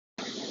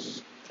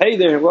Hey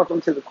there,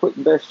 welcome to the Quick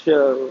Best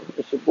Show.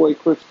 It's your boy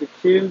Quick the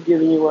Q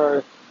giving you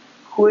our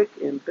quick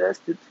and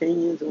best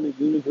opinions on the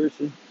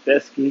universe's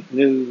best geek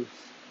news.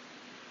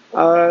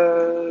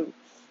 Uh,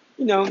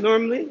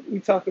 normally we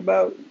talk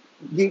about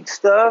geek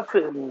stuff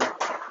and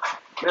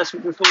that's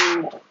what this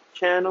whole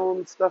channel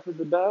and stuff is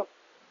about.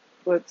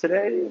 But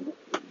today,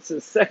 it's the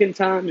second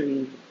time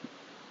in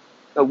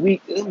a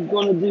week that I'm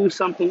going to do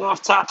something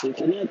off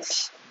topic, and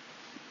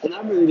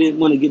I really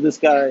didn't want to give this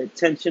guy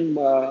attention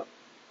while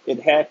it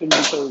happened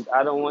because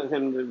I don't want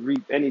him to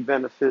reap any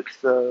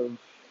benefits of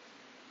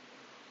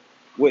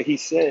what he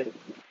said.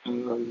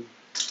 Um,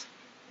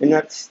 and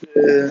that's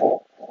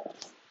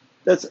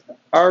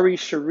Ari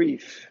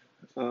Shariff.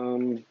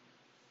 Um,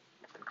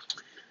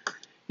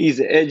 he's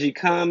an edgy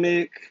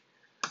comic.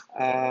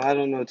 I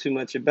don't know too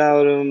much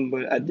about him,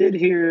 but I did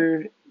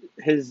hear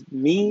his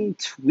mean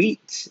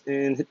tweet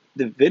and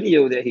the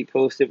video that he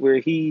posted where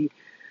he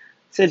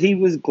said he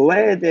was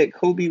glad that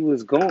Kobe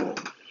was gone.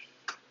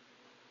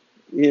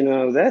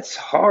 That's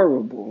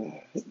horrible.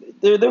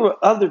 There were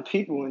other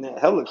people in that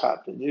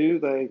helicopter,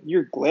 dude. Like,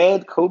 you're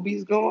glad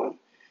Kobe's gone?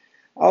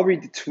 I'll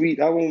read the tweet.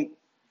 I won't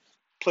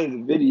play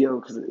the video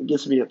because it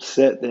gets me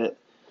upset that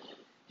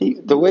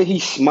the way he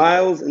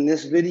smiles in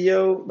this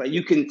video, like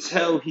you can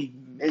tell he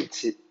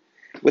meant it.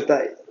 With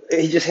that,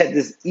 he just had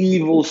this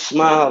evil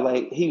smile.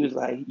 Like he was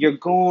like, "You're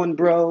gone,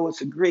 bro.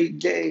 It's a great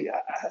day."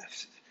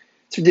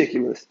 It's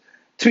ridiculous.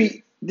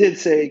 Tweet did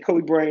say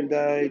Kobe Bryant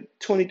died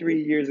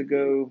 23 years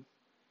ago.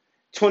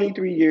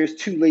 23 years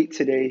too late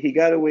today. He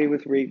got away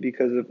with rape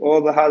because of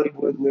all the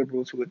Hollywood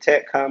liberals who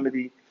attack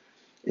comedy,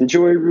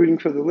 enjoy rooting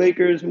for the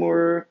Lakers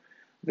more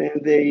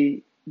than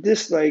they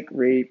dislike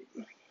rape.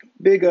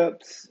 Big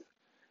ups.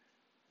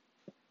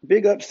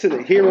 Big ups to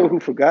the hero who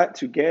forgot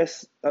to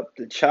gas up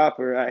the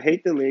chopper. I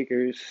hate the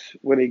Lakers.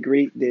 What a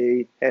great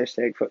day.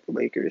 Hashtag fuck the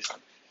Lakers.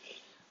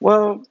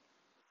 Well,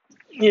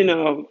 you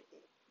know,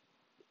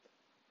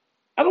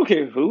 I don't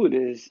care who it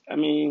is. I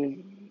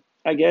mean,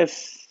 I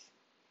guess,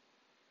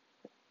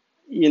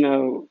 you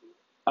know,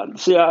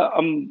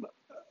 I'm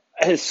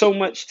I had so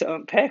much to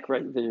unpack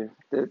right there.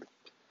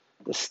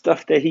 The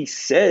stuff that he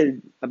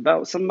said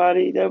about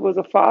somebody that was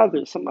a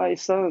father,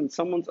 somebody's son,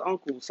 someone's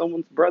uncle,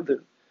 someone's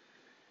brother.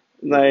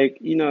 Like,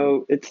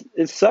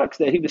 it sucks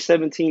that he was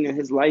 17 and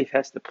his life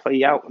has to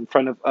play out in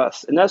front of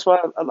us. And that's why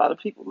a lot of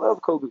people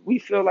love Kobe. We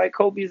feel like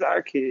Kobe's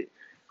our kid.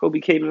 Kobe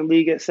came in the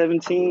league at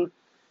 17.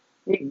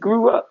 He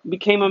grew up,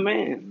 became a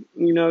man.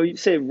 You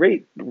said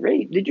rape.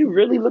 Rape. Did you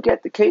really look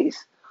at the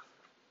case?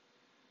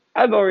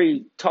 I've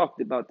already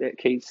talked about that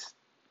case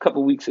a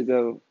couple weeks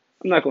ago.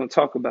 I'm not going to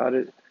talk about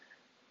it.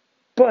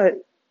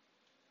 But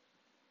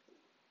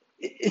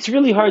it's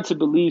really hard to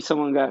believe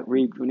someone got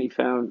raped when they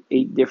found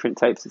 8 different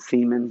types of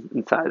semen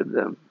inside of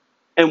them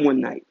in one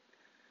night.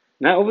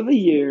 Not over the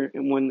year,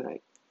 in one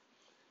night.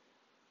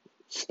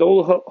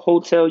 Stole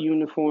hotel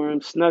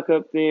uniform, snuck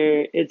up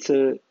there.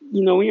 When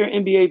you're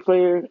an NBA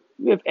player,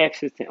 you have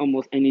access to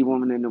almost any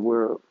woman in the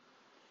world.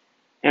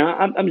 And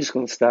I'm just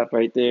gonna stop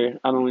right there.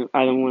 I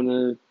don't want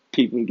to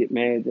people to get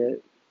mad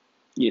that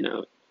you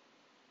know.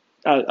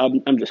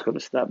 I'm just gonna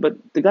stop. But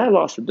the guy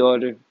lost a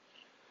daughter.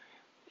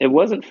 It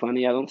wasn't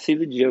funny. I don't see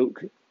the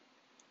joke.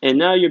 And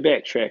now you're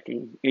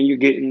backtracking and you're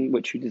getting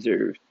what you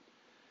deserve.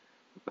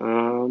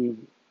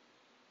 Um,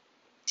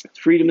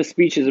 Freedom of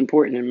speech is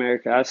important in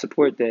America. I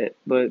support that,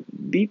 but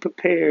be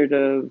prepared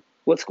of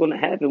what's going to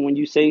happen when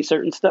you say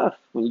certain stuff.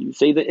 When you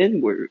say the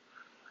N word,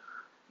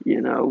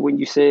 when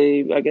you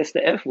say, I guess,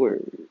 the F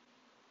word.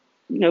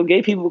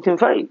 Gay people can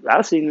fight.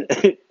 I've seen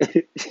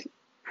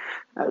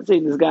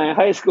this guy in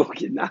high school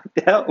get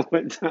knocked out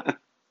one time.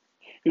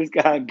 This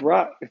guy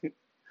Brock,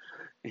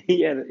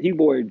 he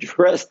wore a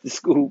dress to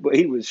school, but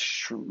he was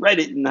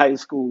shredded in high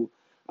school.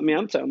 I mean,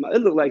 I'm talking about.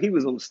 It looked like he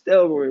was on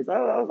steroids.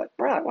 I was like,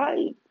 Brock,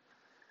 why?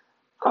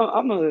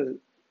 I'm a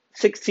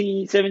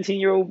 16,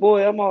 17-year-old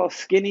boy. I'm all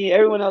skinny.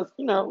 Everyone else,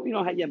 you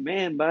don't have your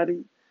man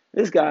body.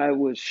 This guy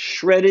was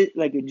shredded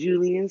like a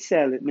Julian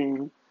salad,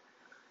 man.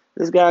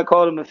 This guy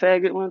called him a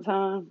faggot one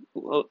time.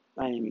 Well,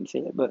 I didn't even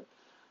say that, but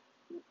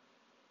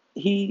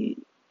he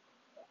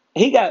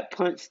he got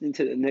punched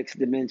into the next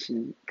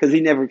dimension because he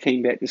never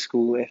came back to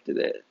school after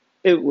that.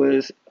 It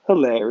was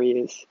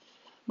hilarious.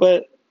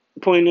 But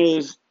the point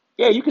is,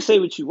 yeah, you can say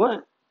what you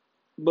want,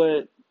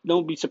 but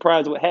don't be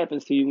surprised what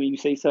happens to you when you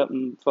say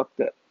something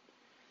fucked up.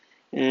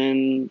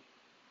 And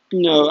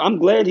I'm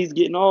glad he's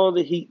getting all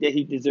the heat that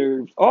he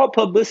deserves. All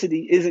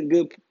publicity isn't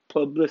good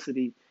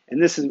publicity,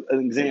 and this is an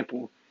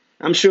example.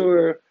 I'm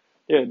sure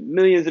there are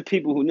millions of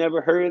people who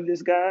never heard of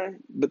this guy,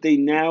 but they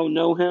now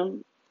know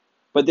him.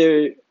 But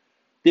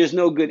there's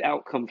no good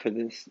outcome for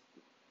this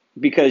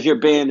because you're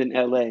banned in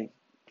LA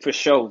for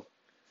sure.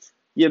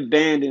 You're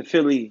banned in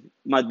Philly,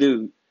 my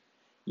dude.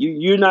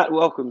 You're not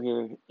welcome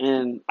here,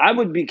 and I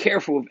would be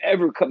careful of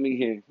ever coming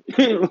here.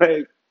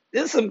 Like,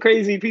 there's some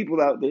crazy people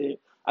out there.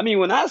 I mean,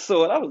 when I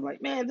saw it, I was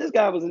like, man, this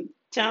guy was in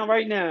town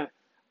right now.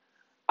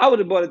 I would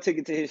have bought a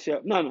ticket to his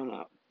show. No, no,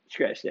 no,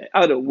 scratch that.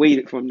 I would have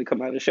waited for him to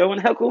come out of the show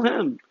and heckle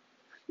him.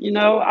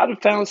 I'd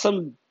have found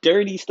some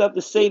dirty stuff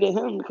to say to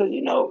him because,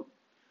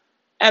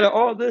 out of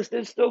all this,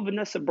 there's still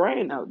Vanessa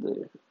Bryan out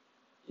there,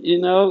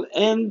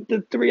 and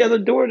the three other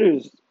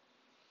daughters.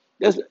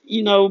 That's,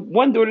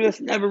 one daughter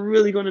that's never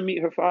really going to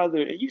meet her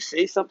father. And you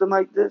say something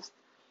like this,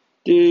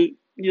 dude,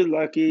 you're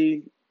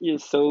lucky. You're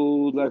so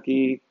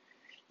lucky.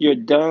 You're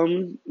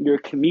dumb. You're a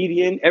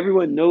comedian.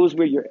 Everyone knows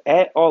where you're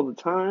at all the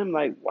time.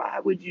 Like,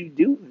 why would you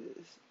do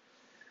this?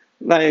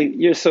 Like,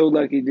 you're so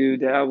lucky,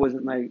 dude, that I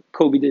wasn't like,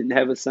 Kobe didn't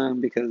have a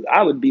son because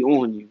I would be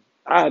on you.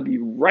 I'd be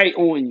right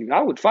on you.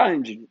 I would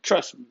find you.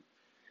 Trust me.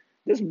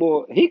 This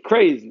boy, he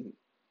crazy.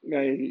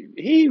 Like,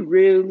 he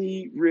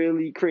really,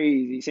 really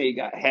crazy. He said he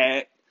got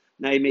hacked.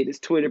 Now he made his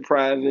Twitter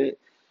private.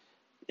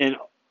 And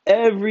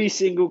every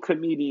single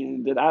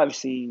comedian that I've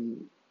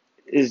seen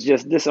is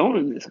just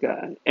disowning this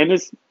guy. And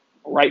it's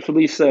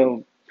rightfully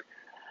so.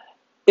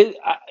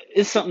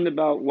 It's something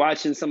about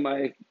watching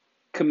somebody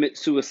commit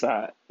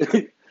suicide.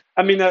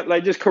 I mean,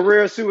 like just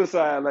career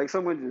suicide. Like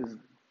someone just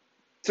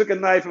took a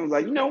knife and was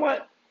like, you know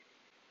what?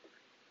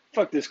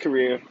 Fuck this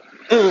career.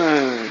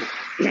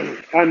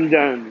 I'm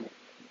done.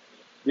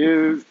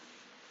 Dude,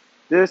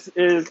 this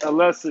is a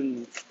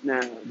lesson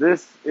now.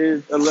 This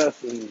is a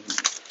lesson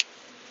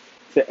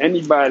to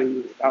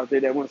anybody out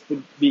there that wants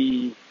to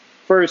be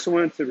first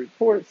one to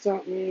report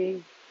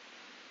something,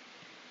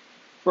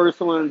 first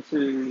one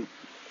to,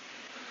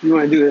 you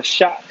want to do a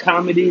shot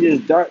comedy, this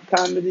dark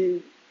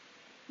comedy.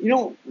 You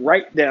don't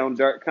write down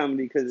dark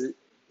comedy because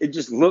it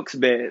just looks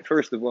bad,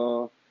 first of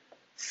all.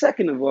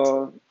 Second of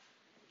all,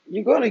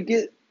 you're going to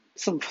get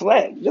some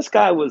flack. This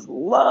guy was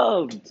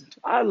loved.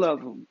 I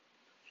love him.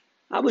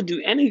 I would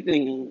do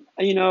anything,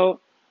 to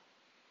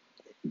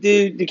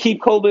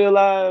keep Kobe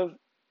alive.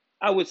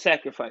 I would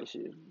sacrifice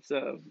you.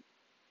 So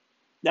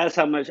that's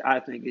how much I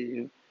think of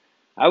you.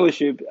 I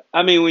wish you.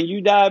 I mean, when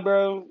you die,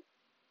 bro,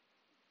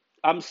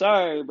 I'm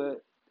sorry,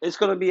 but it's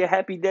gonna be a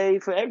happy day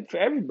for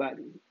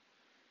everybody.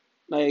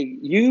 Like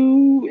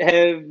you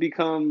have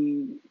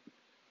become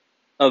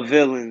a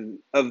villain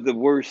of the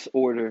worst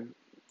order,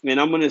 and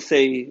I'm gonna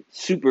say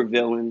super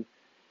villain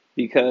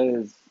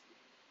because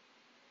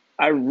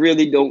I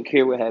really don't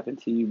care what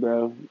happened to you,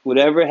 bro.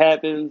 Whatever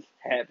happens,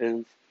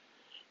 happens.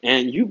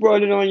 And you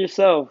brought it on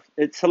yourself.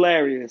 It's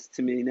hilarious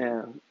to me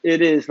now.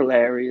 It is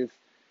hilarious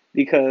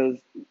because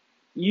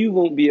you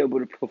won't be able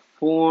to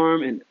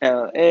perform in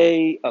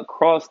LA,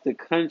 across the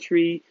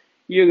country.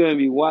 You're going to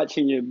be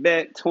watching your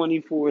back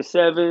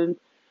 24/7.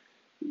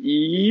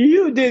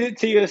 You did it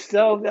to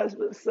yourself. That's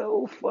what's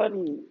so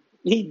funny.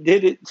 He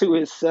did it to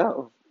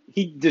himself.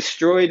 He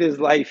destroyed his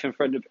life in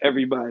front of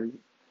everybody.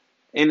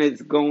 And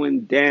it's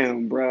going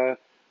down, bruh.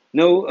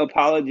 No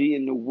apology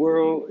in the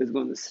world is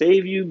going to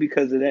save you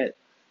because of that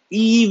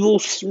evil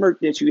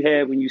smirk that you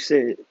had when you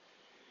said it.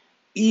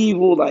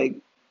 Evil, like,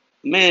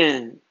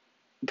 man,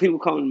 people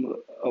call him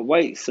a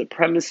white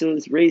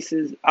supremacist,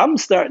 racist. I'm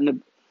starting to,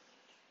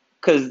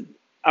 because,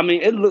 I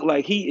mean, it looked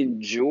like he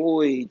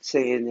enjoyed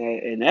saying that,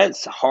 and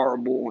that's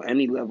horrible on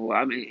any level.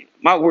 I mean,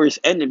 my worst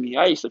enemy,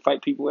 I used to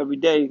fight people every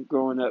day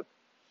growing up.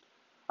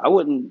 I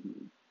wouldn't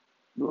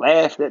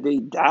laugh that they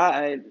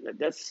died.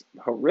 That's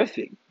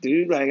horrific,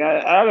 dude. Like,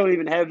 I don't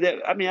even have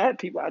that. I mean, I have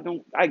people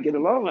I get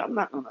along with. I'm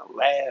not going to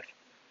laugh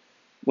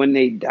when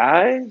they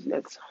die.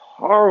 That's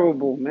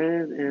horrible,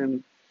 man.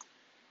 And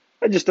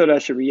I just thought I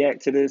should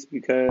react to this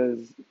because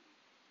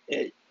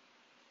it,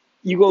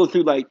 you go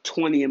through like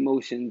 20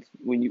 emotions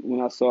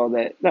when I saw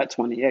that. Not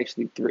 20,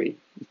 actually three.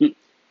 It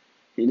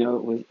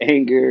was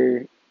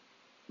anger.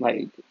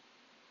 Like,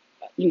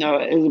 at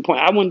a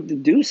point I wanted to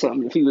do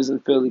something if he was in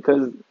Philly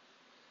because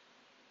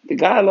the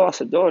guy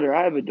lost a daughter.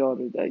 I have a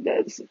daughter. Like,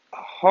 that's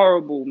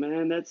horrible,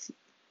 man.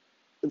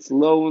 It's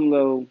low and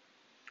low.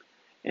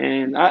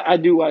 And I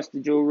do watch the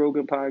Joe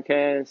Rogan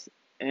podcast,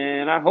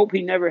 and I hope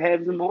he never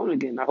has him on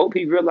again. I hope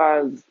he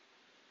realizes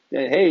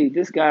that, hey,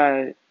 this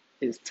guy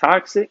is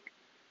toxic,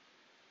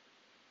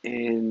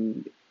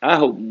 and I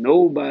hope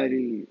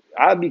nobody.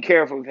 I'd be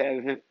careful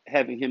of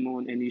having him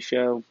on any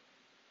show.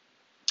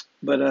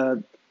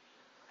 But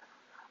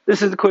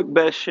this is the Quick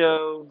Best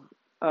Show.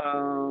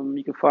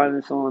 You can find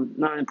us on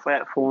 9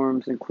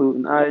 platforms,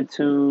 including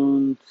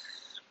iTunes,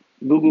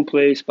 Google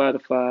Play,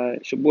 Spotify.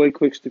 It's your boy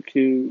Quicks the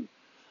Q.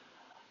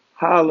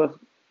 Holla.